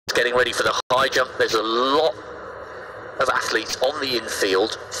getting ready for the high jump. There's a lot of athletes on the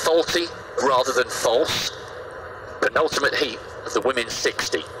infield, faulty rather than false. Penultimate heat of the women's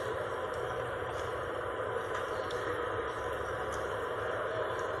 60.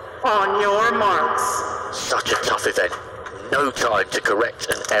 On your marks. Such a tough event. No time to correct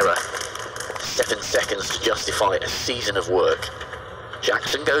an error. 7 seconds to justify a season of work.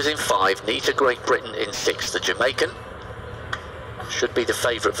 Jackson goes in 5, Nita Great Britain in 6. The Jamaican should be the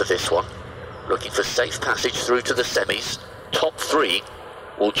favourite for this one. Looking for safe passage through to the semis. Top 3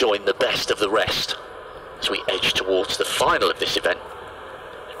 will join the best of the rest as we edge towards the final of this event,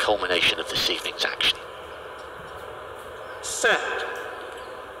 the culmination of this evening's action. Set.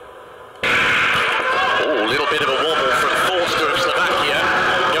 Oh, a little bit of a wobble from Forster of Slovakia.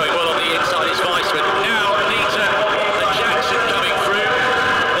 Going well on the inside is Weissman. Now Nita and Jackson coming through.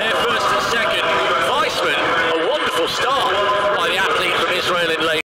 They're first and second. Weissman, a wonderful start by the athlete from Israel in lane.